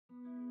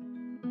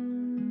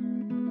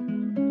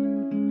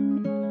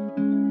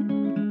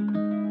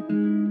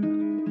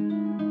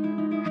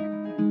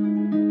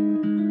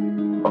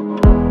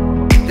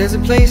There's a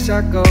place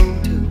I go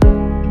to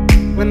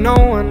when no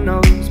one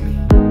knows me.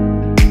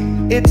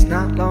 It's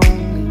not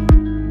lonely,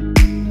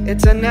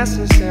 it's a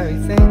necessary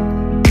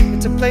thing.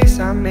 It's a place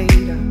I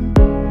made up,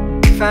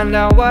 find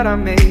out what I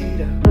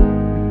made of.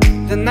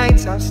 The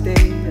nights I've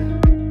stayed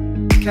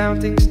up,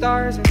 counting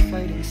stars and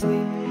fighting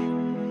sleep.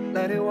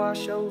 Let it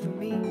wash over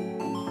me.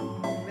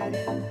 Ready?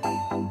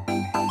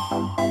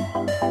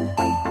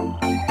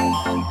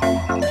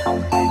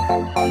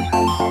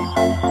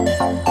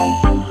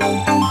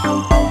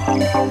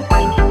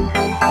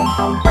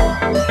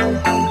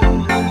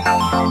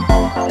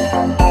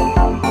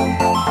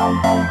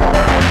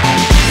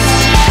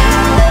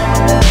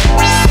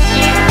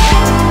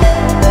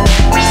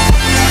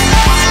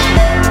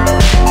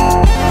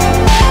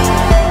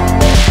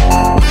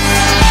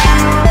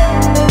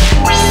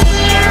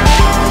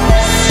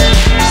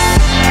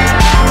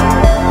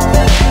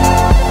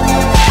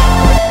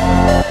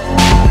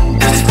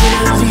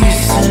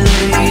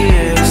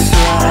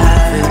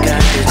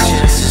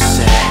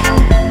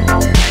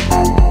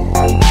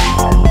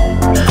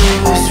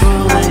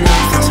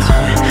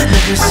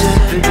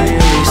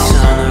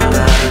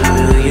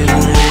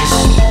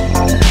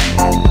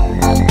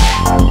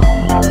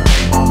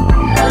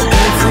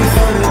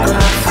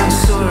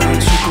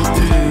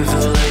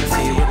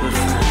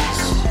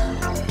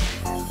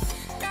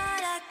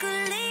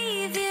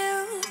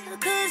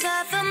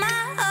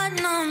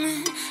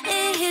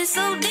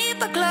 So deep,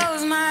 I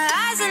closed my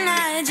eyes and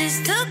I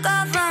just took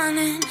off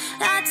running.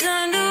 I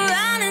turned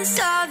around and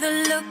saw the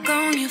look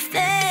on your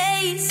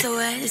face. So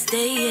I had to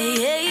stay,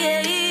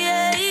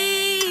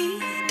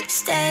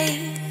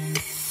 stay.